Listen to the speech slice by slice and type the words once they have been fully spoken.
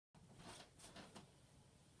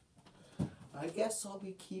I guess I'll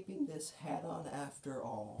be keeping this hat on after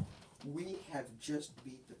all. We have just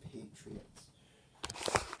beat the Patriots.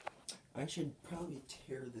 I should probably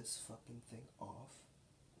tear this fucking thing off.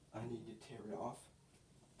 I need to tear it off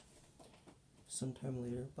sometime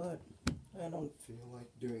later, but I don't feel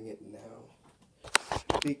like doing it now.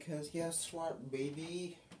 Because guess what,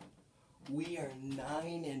 baby? We are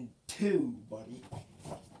 9-2, buddy.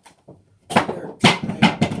 We are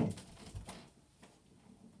trying.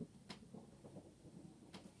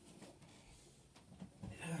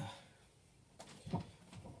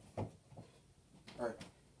 Alright.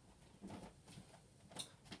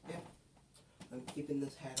 Yeah. I'm keeping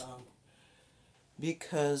this hat on.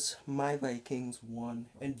 Because my Vikings won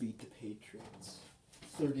and beat the Patriots.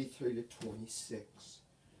 33-26.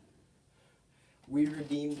 We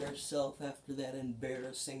redeemed ourselves after that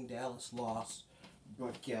embarrassing Dallas loss.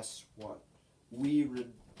 But guess what? We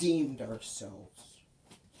redeemed ourselves.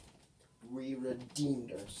 We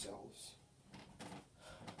redeemed ourselves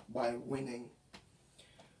by winning.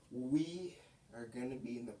 We are going to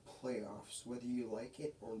be in the playoffs, whether you like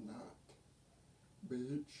it or not.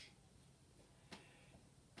 Bitch.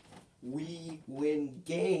 We win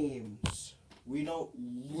games. We don't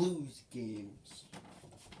lose games.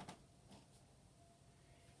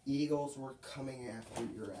 Eagles, we're coming after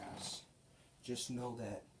your ass. Just know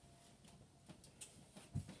that.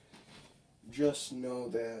 Just know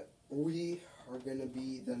that we are going to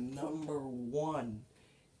be the #1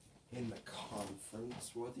 in the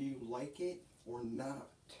conference, whether you like it or not.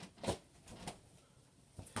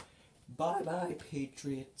 Bye-bye,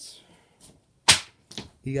 Patriots.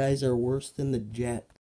 You guys are worse than the Jets.